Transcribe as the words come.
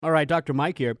All right, Dr.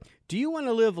 Mike here. Do you want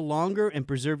to live longer and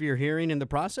preserve your hearing in the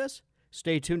process?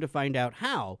 Stay tuned to find out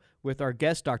how with our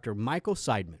guest, Dr. Michael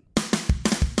Seidman.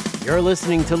 You're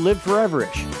listening to Live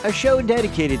Foreverish, a show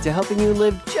dedicated to helping you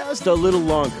live just a little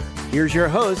longer. Here's your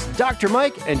hosts, Dr.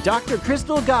 Mike and Dr.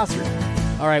 Crystal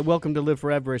Gossard. All right, welcome to Live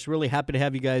Foreverish. Really happy to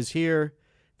have you guys here.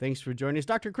 Thanks for joining us.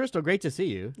 Dr. Crystal, great to see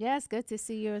you. Yes, good to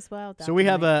see you as well, Dr. So we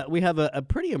have Mike. a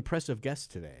pretty impressive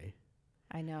guest today.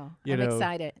 I know. You I'm know,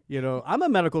 excited. I'm a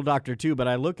medical doctor too, but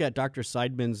I look at Dr.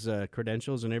 Seidman's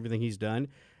credentials and everything he's done.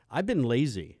 I've been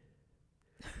lazy.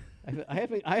 I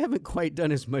haven't quite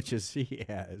done as much as he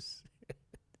has.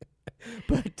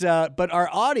 But our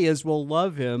audience will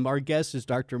love him. Our guest is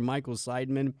Dr. Michael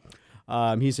Seidman.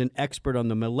 He's an expert on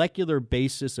the molecular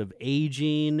basis of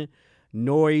aging,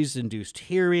 noise-induced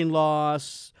hearing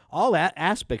loss, all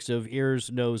aspects of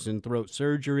ears, nose, and throat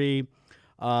surgery.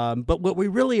 But what we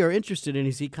really are interested in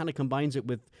is he kind of combines it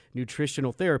with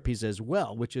nutritional therapies as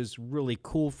well, which is really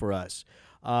cool for us.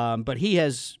 But he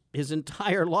has his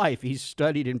entire life, he's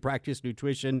studied and practiced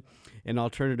nutrition and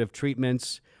alternative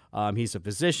treatments. He's a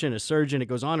physician, a surgeon. It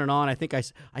goes on and on. I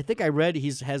think I read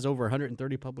he has over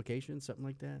 130 publications, something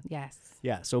like that. Yes.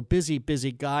 Yeah, so busy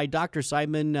guy. Dr.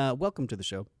 Seidman, welcome to the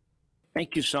show.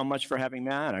 Thank you so much for having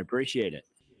me on. I appreciate it.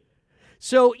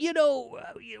 So,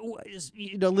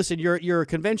 listen, you're a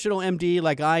conventional MD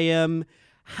like I am.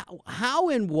 How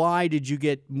and why did you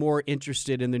get more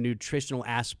interested in the nutritional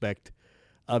aspect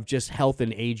of just health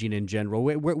and aging in general?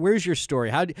 Where's your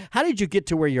story? How did you get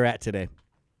to where you're at today?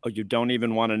 Oh, you don't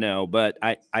even want to know, but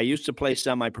I used to play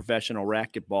semi-professional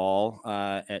racquetball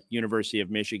at University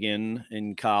of Michigan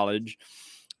in college.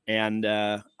 And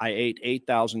I ate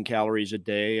 8,000 calories a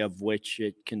day, of which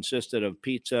it consisted of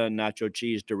pizza, nacho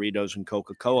cheese, Doritos, and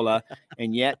Coca-Cola.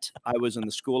 And yet I was in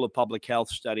the School of Public Health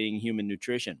studying human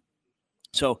nutrition.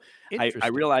 So I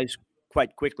realized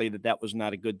quite quickly that was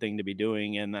not a good thing to be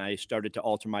doing. And I started to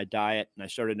alter my diet, and I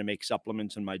started to make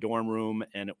supplements in my dorm room,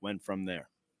 and it went from there.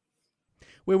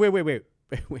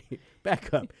 Wait.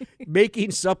 Back up.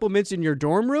 Making supplements in your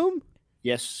dorm room?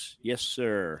 Yes,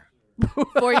 sir.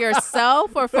 For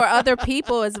yourself or for other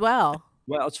people as well?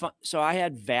 Well, it's fun. So I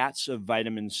had vats of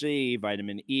vitamin C,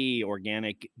 vitamin E,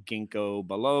 organic ginkgo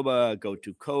biloba,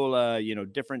 gotu kola,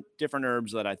 different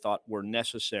herbs that I thought were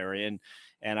necessary.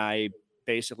 And I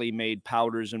basically made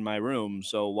powders in my room.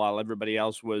 So while everybody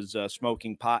else was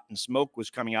smoking pot and smoke was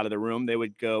coming out of the room, they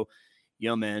would go,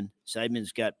 "Yo, man,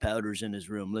 Seidman's got powders in his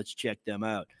room. Let's check them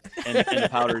out." And the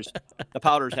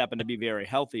powders happen to be very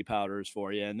healthy powders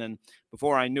for you. And then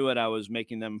before I knew it, I was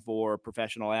making them for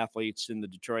professional athletes in the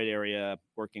Detroit area,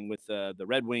 working with the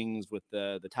Red Wings, with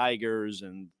the Tigers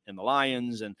and the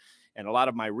Lions. And a lot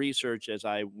of my research as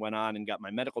I went on and got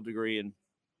my medical degree in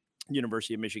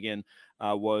University of Michigan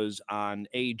was on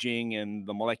aging and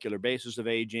the molecular basis of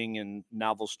aging and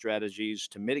novel strategies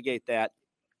to mitigate that.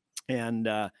 And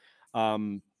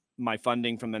my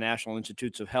funding from the National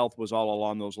Institutes of Health was all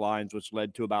along those lines, which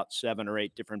led to about 7 or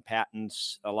 8 different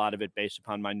patents, a lot of it based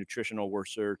upon my nutritional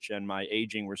research and my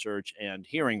aging research and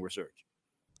hearing research.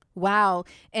 Wow.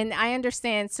 And I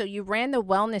understand. So you ran the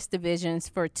wellness divisions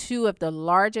for 2 of the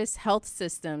largest health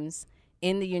systems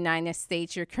in the United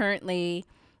States. You're currently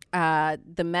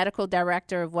the medical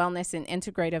director of wellness and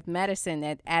integrative medicine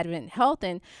at Advent Health.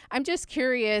 And I'm just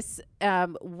curious,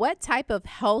 what type of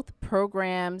health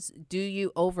programs do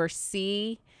you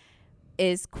oversee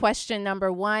is question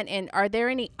number 1. And are there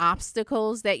any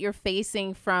obstacles that you're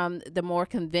facing from the more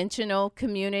conventional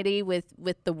community with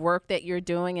the work that you're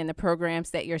doing and the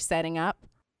programs that you're setting up?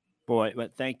 Boy,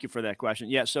 but thank you for that question.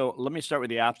 Yeah, so let me start with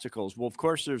the obstacles. Well, of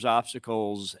course, there's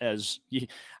obstacles.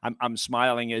 I'm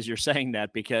smiling as you're saying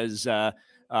that because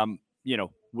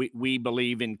we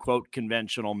believe in quote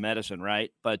conventional medicine,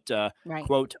 right? But Right.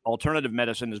 quote alternative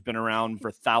medicine has been around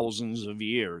for thousands of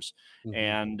years,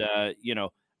 and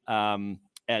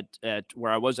at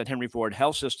where I was at Henry Ford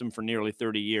Health System for nearly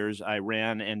 30 years, I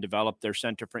ran and developed their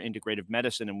Center for Integrative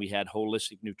Medicine, and we had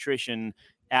holistic nutrition,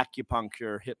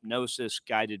 acupuncture, hypnosis,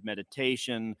 guided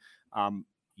meditation,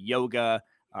 yoga,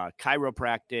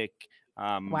 chiropractic,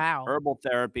 Wow. herbal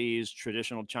therapies,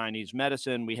 traditional Chinese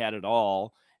medicine. We had it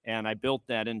all. And I built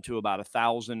that into about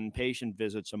 1,000 patient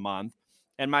visits a month.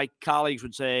 And my colleagues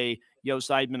would say, "Yo,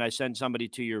 Seidman, I sent somebody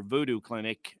to your voodoo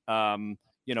clinic,"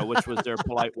 which was their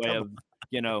polite way of,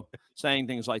 saying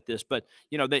things like this. But,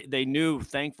 they knew,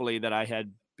 thankfully, that I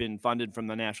had been funded from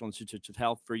the National Institutes of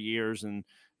Health for years and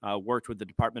worked with the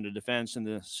Department of Defense and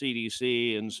the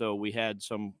CDC. And so we had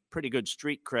some pretty good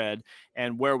street cred.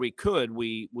 And where we could,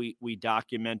 we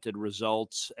documented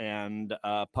results and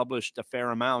published a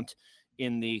fair amount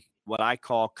in the what I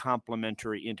call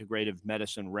complementary integrative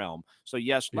medicine realm. So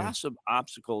yes, Yeah. lots of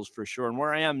obstacles for sure. And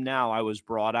where I am now, I was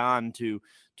brought on to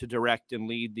direct and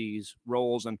lead these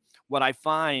roles. And what I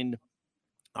find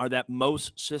are that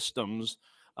most systems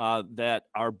that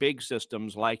are big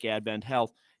systems like Advent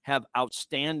Health have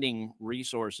outstanding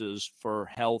resources for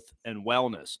health and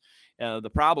wellness. The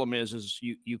problem is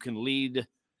you can lead,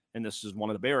 and this is one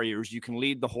of the barriers, you can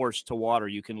lead the horse to water.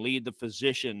 You can lead the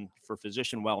physician for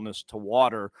physician wellness to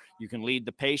water. You can lead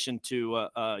the patient to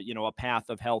a path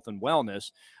of health and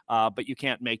wellness, but you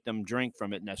can't make them drink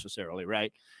from it necessarily,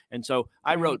 right? And so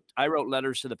I wrote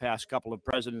letters to the past couple of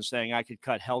presidents saying I could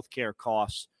cut healthcare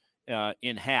costs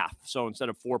in half. So instead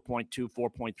of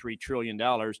 $4.3 trillion,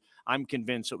 I'm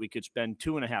convinced that we could spend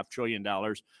 $2.5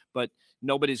 trillion, but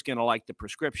nobody's going to like the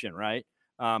prescription, right?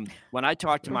 When I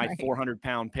talk to my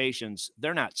 400-pound patients,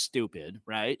 they're not stupid,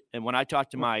 right? And when I talk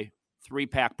to my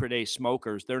 3-pack per day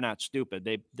smokers, they're not stupid.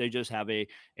 They just have a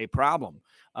problem.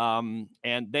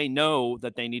 And they know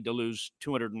that they need to lose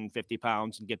 250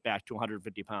 pounds and get back to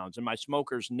 150 pounds. And my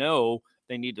smokers know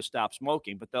they need to stop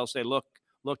smoking, but they'll say, look,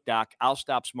 doc, I'll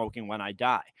stop smoking when I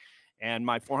die. And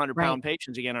my 400-pound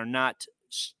patients, again, are not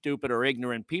stupid or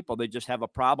ignorant people. They just have a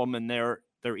problem, and they're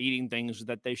eating things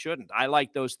that they shouldn't. I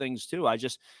like those things too.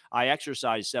 I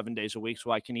exercise 7 days a week so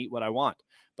I can eat what I want,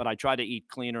 but I try to eat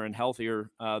cleaner and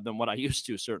healthier than what I used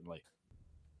to, certainly.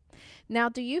 Now,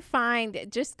 do you find,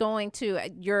 just going to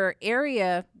your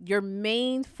area, your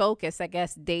main focus, I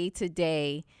guess, day to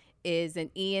day is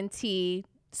an ENT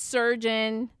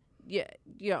surgeon?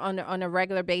 You're on a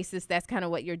regular basis. That's kind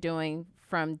of what you're doing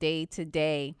from day to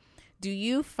day. Do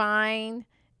you find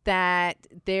that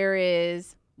there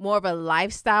is more of a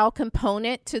lifestyle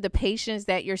component to the patients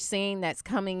that you're seeing that's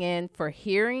coming in for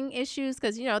hearing issues?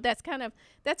 Because,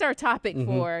 that's our topic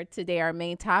for today. Our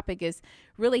main topic is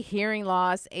really hearing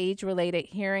loss, age-related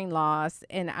hearing loss.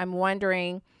 And I'm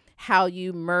wondering how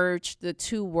you merge the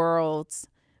two worlds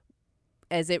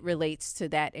as it relates to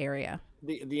that area.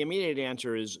 The immediate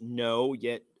answer is no,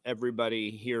 yet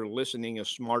everybody here listening is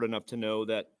smart enough to know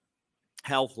that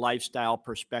health, lifestyle,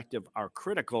 perspective are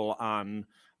critical on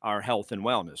our health and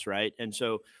wellness, right? And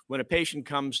so when a patient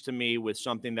comes to me with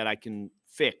something that I can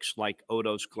fix, like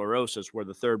otosclerosis, where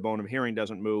the third bone of hearing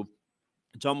doesn't move,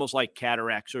 it's almost like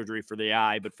cataract surgery for the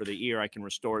eye, but for the ear, I can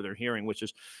restore their hearing, which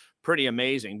is pretty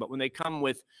amazing. But when they come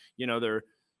with,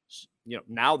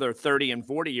 now they're 30 and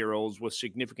 40-year-olds with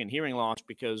significant hearing loss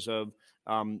because of,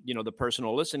 the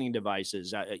personal listening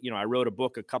devices. I wrote a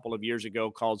book a couple of years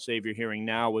ago called Save Your Hearing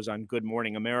Now, was on Good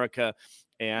Morning America.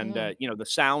 And, the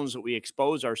sounds that we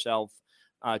expose ourselves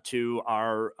to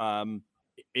are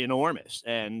enormous,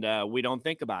 and we don't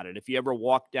think about it. If you ever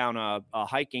walk down a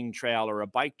hiking trail or a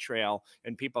bike trail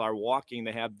and people are walking,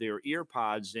 they have their ear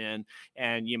pods in,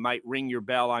 and you might ring your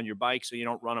bell on your bike so you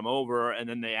don't run them over, and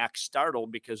then they act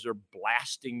startled because they're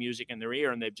blasting music in their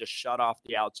ear and they've just shut off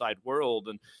the outside world.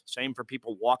 And same for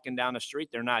people walking down the street.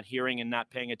 They're not hearing and not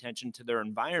paying attention to their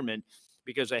environment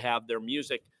because they have their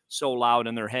music so loud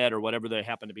in their head or whatever they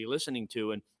happen to be listening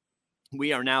to. And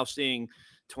we are now seeing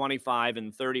 25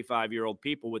 and 35-year-old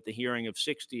people with the hearing of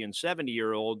 60 and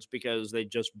 70-year-olds because they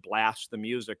just blast the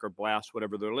music or blast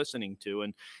whatever they're listening to.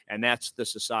 And that's the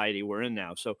society we're in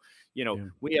now. So,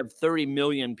 we have 30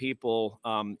 million people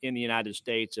in the United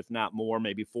States, if not more,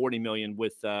 maybe 40 million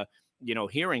with,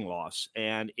 hearing loss.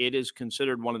 And it is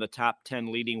considered one of the top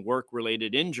 10 leading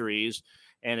work-related injuries.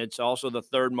 And it's also the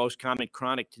third most common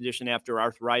chronic condition after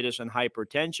arthritis and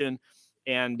hypertension.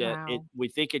 And we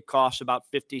think it costs about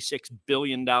 $56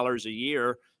 billion a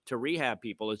year to rehab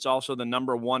people. It's also the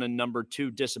number one and number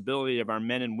two disability of our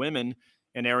men and women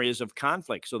in areas of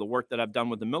conflict. So the work that I've done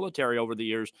with the military over the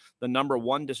years, the number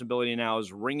one disability now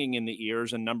is ringing in the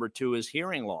ears, and number two is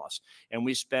hearing loss. And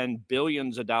we spend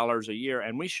billions of dollars a year,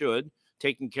 and we should,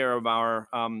 taking care of our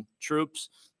troops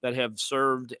that have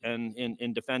served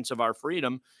in defense of our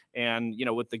freedom. And,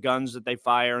 with the guns that they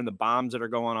fire and the bombs that are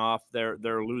going off,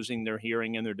 they're losing their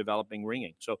hearing and they're developing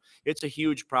ringing. So it's a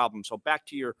huge problem. So back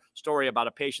to your story about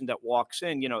a patient that walks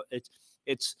in,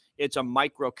 it's a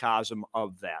microcosm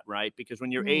of that, right? Because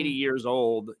when you're 80 years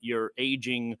old, your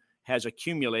aging has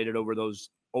accumulated over those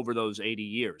 80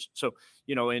 years. So,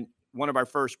 in one of our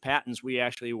first patents, we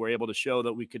actually were able to show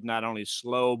that we could not only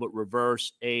slow, but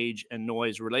reverse age and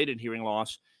noise related hearing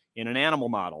loss in an animal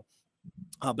model.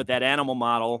 But that animal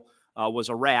model was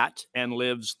a rat and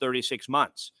lives 36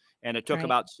 months. And it took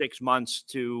about 6 months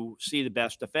to see the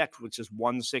best effect, which is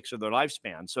 1/6 of their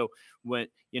lifespan. So when,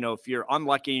 if you're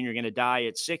unlucky and you're going to die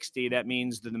at 60, that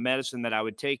means that the medicine that I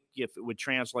would take, if it would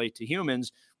translate to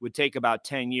humans, would take about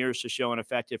 10 years to show an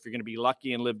effect. If you're going to be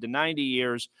lucky and live to 90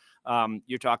 years,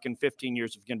 You're talking 15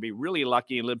 years if you're going to be really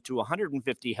lucky and live to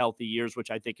 150 healthy years,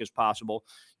 which I think is possible.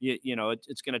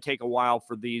 It's going to take a while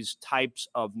for these types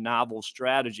of novel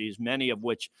strategies, many of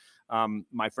which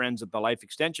my friends at the Life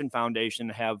Extension Foundation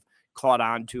have caught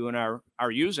on to and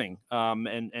are using.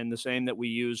 And the same that we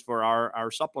use for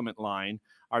our supplement line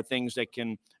are things that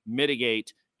can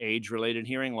mitigate age-related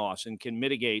hearing loss and can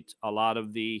mitigate a lot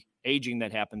of the aging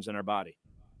that happens in our body.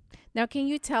 Now, can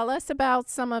you tell us about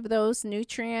some of those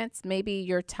nutrients, maybe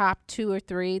your top 2 or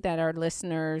 3 that our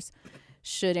listeners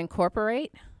should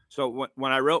incorporate? So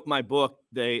when I wrote my book,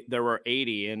 there were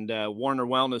 80, and Warner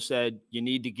Wellness said, you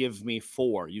need to give me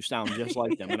 4. You sound just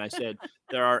like them. And I said,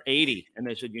 there are 80. And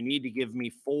they said, you need to give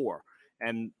me 4.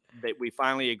 And we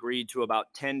finally agreed to about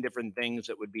 10 different things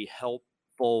that would be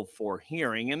helpful for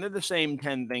hearing. And they're the same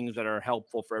 10 things that are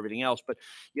helpful for everything else. But,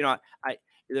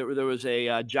 there was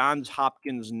a Johns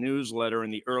Hopkins newsletter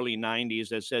in the early 90s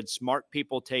that said, smart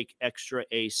people take extra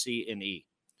A, C, and E.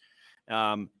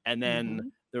 And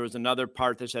then there was another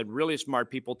part that said really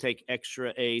smart people take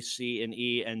extra A, C, and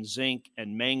E, and zinc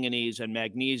and manganese and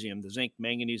magnesium. The zinc,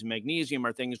 manganese, and magnesium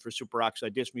are things for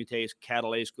superoxide dismutase,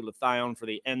 catalase, glutathione, for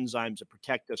the enzymes that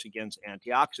protect us against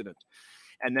antioxidants.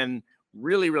 And then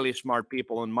really, really smart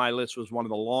people, and my list was one of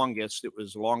the longest. It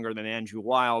was longer than Andrew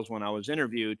Wiles when I was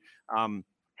interviewed,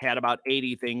 had about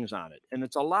 80 things on it. And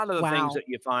it's a lot of the things that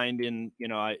you find in,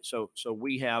 so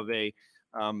we have a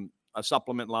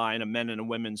supplement line, a men and a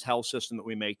women's health system that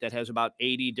we make that has about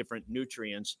 80 different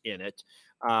nutrients in it.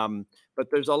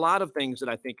 But there's a lot of things that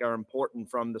I think are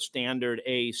important from the standard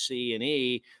A, C, and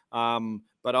E,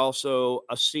 but also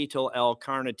acetyl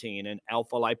L-carnitine and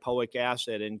alpha lipoic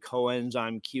acid and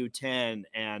coenzyme Q10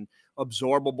 and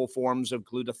absorbable forms of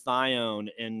glutathione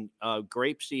and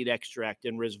grapeseed extract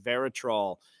and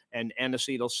resveratrol and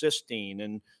N-acetylcysteine.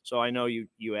 And so I know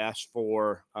you asked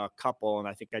for a couple, and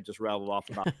I think I just rattled off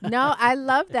about. No, I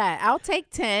love that. I'll take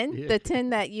 10, the 10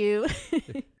 that you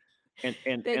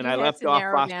And I left off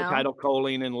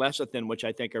phosphatidylcholine and lecithin, which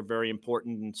I think are very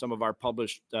important. And some of our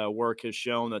published work has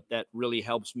shown that really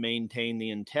helps maintain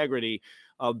the integrity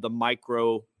of the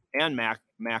micro and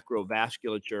macro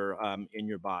vasculature in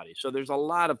your body. So there's a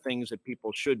lot of things that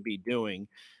people should be doing.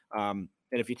 And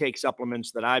if you take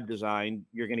supplements that I've designed,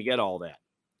 you're going to get all that.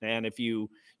 And if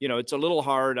it's a little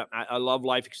hard. I love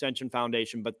Life Extension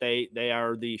Foundation, but they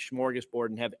are the smorgasbord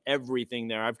and have everything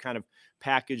there. I've kind of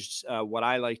packaged what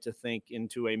I like to think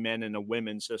into a men and a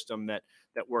women system that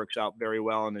works out very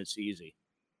well, and it's easy.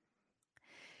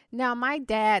 Now, my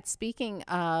dad, speaking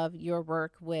of your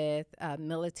work with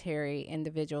military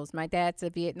individuals, my dad's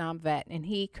a Vietnam vet, and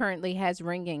he currently has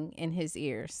ringing in his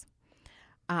ears.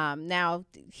 Now,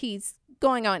 he's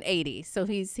going on 80, so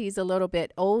he's a little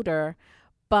bit older,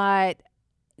 but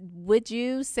would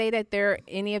you say that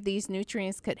any of these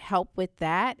nutrients could help with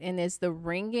that? And is the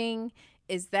ringing,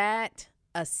 is that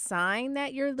a sign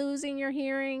that you're losing your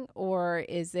hearing, or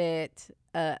is it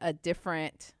a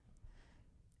different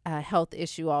health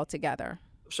issue altogether?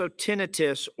 So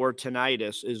tinnitus or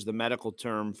tinnitus is the medical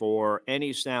term for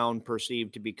any sound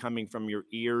perceived to be coming from your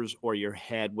ears or your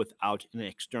head without an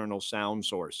external sound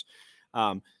source.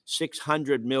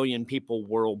 600 million people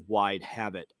worldwide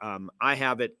have it. I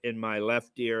have it in my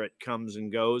left ear. It comes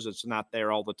and goes. It's not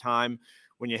there all the time.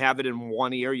 When you have it in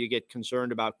one ear, you get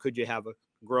concerned about could you have a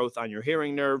growth on your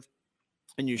hearing nerve,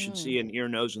 and you should see an ear,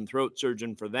 nose, and throat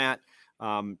surgeon for that.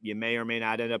 You may or may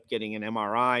not end up getting an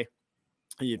MRI.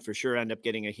 You'd for sure end up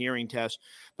getting a hearing test.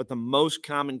 But the most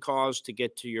common cause, to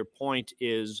get to your point,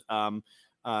 is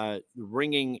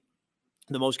ringing.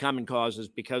 The most common cause is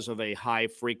because of a high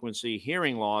frequency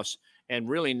hearing loss. And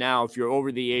really now, if you're over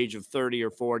the age of 30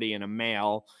 or 40 and a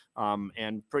male,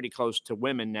 and pretty close to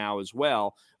women now as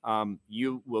well,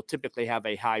 you will typically have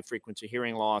a high frequency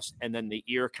hearing loss. And then the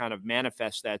ear kind of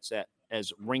manifests that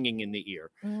as ringing in the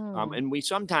ear. And we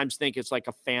sometimes think it's like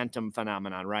a phantom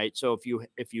phenomenon, right? So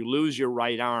if you lose your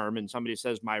right arm and somebody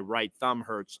says my right thumb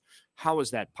hurts, how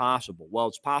is that possible? Well,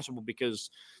 it's possible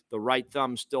because the right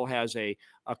thumb still has a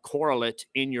correlate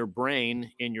in your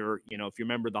brain, if you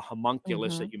remember the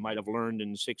homunculus that you might have learned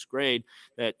in 6th grade,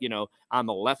 that, on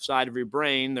the left side of your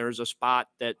brain, there's a spot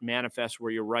that manifests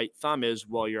where your right thumb is.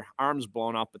 Well, your arm's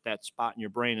blown up, but that spot in your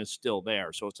brain is still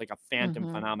there. So it's like a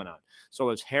phantom phenomenon. So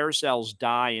as hair cells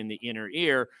die in the inner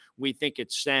ear, we think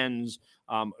it sends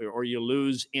or you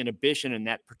lose inhibition in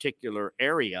that particular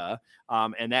area,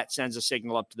 and that sends a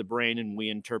signal up to the brain, and we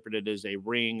interpret it as a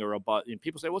ring or a buzz. And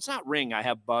people say, well, it's not ring, I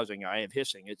have buzzing, I have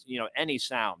hissing. It's, any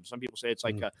sound. Some people say it's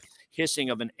like a hissing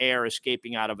of an air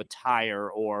escaping out of a tire,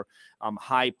 or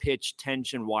high-pitched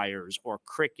tension wires, or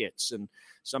crickets. And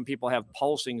some people have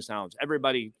pulsing sounds.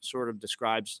 Everybody sort of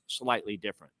describes slightly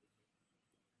different.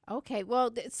 Okay,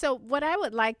 well, so what I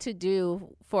would like to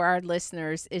do for our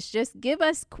listeners is just give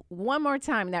us one more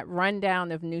time that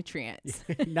rundown of nutrients.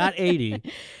 Not 80.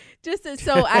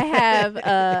 So I have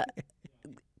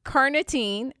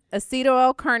carnitine,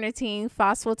 acetyl carnitine,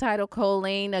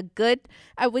 phosphatidylcholine, a good,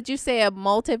 would you say a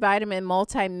multivitamin,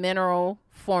 multi-mineral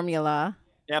formula?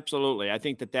 Absolutely. I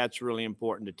think that that's really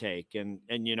important to take. And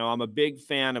I'm a big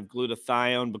fan of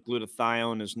glutathione, but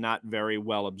glutathione is not very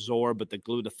well absorbed, but the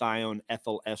glutathione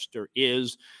ethyl ester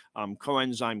is.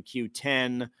 Coenzyme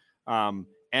Q10,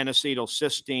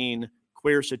 N-acetylcysteine,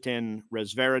 quercetin,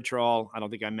 resveratrol. I don't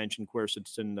think I mentioned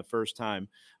quercetin the first time.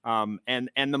 And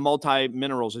the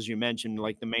multi-minerals, as you mentioned,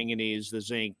 like the manganese, the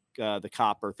zinc, the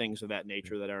copper, things of that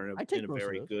nature that are in a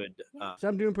very good. So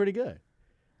I'm doing pretty good.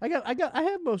 I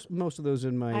have most of those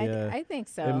in my I think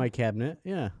so. in my cabinet.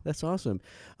 Yeah, that's awesome.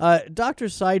 Dr.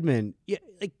 Seidman,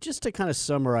 just to kind of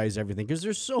summarize everything, because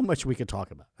there's so much we could talk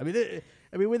about. I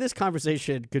mean, with this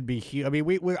conversation could be huge. I mean,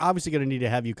 we're obviously going to need to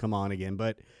have you come on again,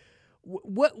 but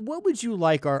what would you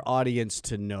like our audience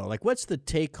to know? Like, what's the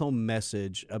take-home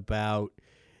message about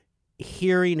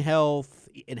hearing health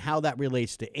and how that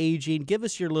relates to aging? Give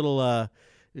us your little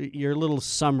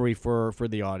summary for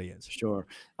the audience. Sure.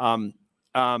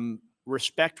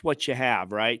 Respect what you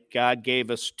have, right? God gave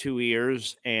us 2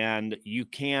 ears, and you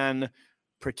can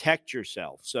protect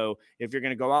yourself. So if you're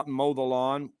going to go out and mow the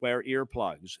lawn, wear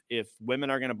earplugs. If women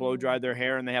are going to blow dry their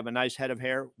hair and they have a nice head of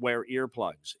hair, wear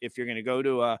earplugs. If you're going to go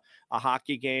to a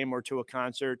hockey game or to a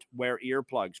concert, wear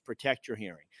earplugs, protect your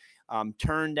hearing.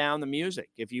 Turn down the music.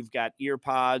 If you've got ear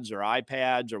pods or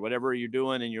iPads or whatever you're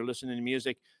doing and you're listening to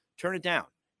music, turn it down.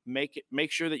 Make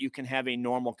sure that you can have a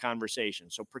normal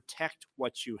conversation. So protect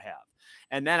what you have.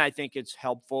 And then I think it's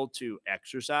helpful to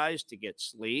exercise, to get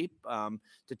sleep,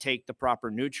 to take the proper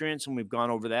nutrients. And we've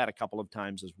gone over that a couple of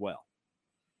times as well.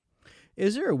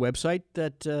 Is there a website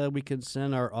that we can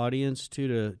send our audience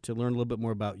to learn a little bit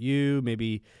more about you,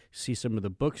 maybe see some of the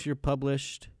books you're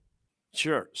published?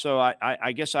 Sure. So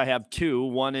I guess I have two.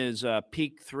 One is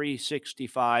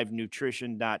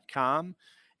peak365nutrition.com.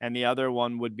 And the other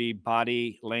one would be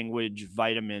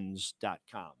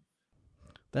bodylanguagevitamins.com.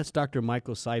 That's Dr.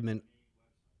 Michael Seidman.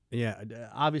 Yeah,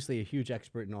 obviously a huge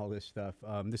expert in all this stuff.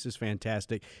 This is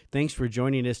fantastic. Thanks for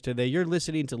joining us today. You're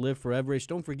listening to Live Foreverish.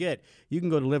 Don't forget, you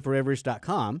can go to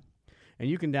liveforeverish.com, and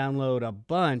you can download a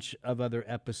bunch of other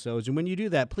episodes. And when you do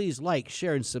that, please like,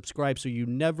 share, and subscribe so you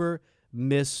never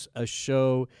miss a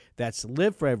show. That's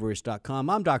liveforeverish.com.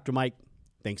 I'm Dr. Mike.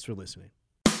 Thanks for listening.